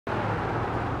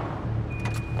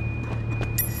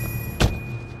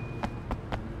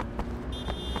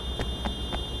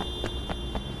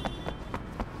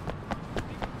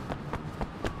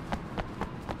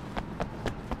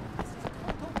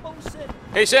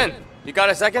Hey Shen, you got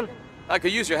a second? I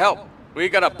could use your help. We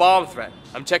got a bomb threat.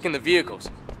 I'm checking the vehicles.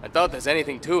 I doubt there's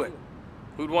anything to it.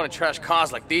 Who'd want to trash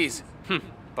cars like these?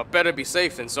 But better be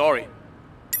safe than sorry.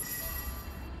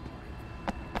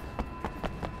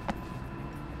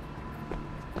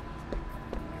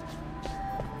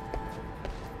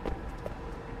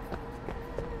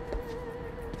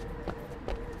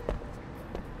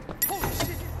 Holy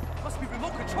shit! Must be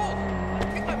remote control!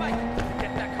 Hit my mic!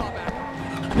 Get that car back!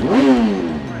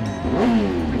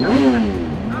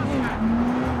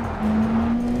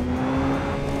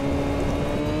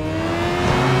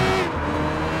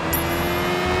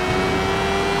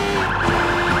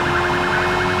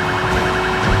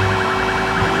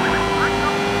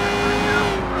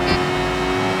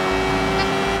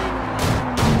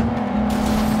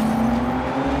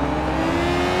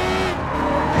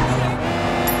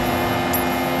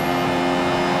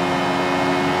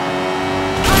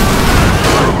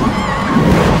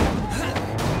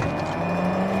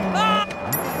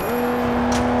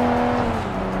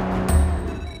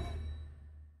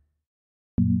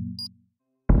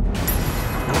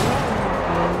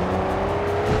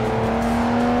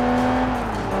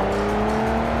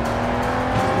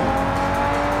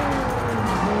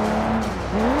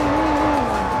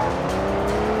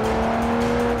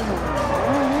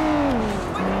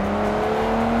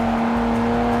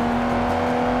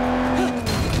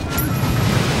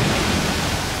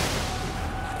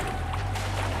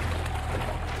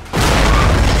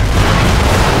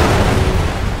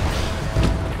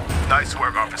 Nice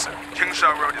work, officer.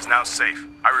 Qingsha Road is now safe.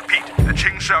 I repeat, the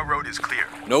Qingsha Road is clear.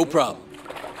 No problem.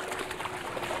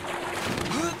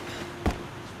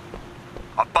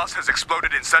 A bus has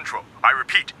exploded in Central. I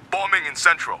repeat, bombing in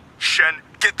Central. Shen,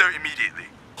 get there immediately.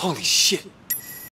 Holy shit.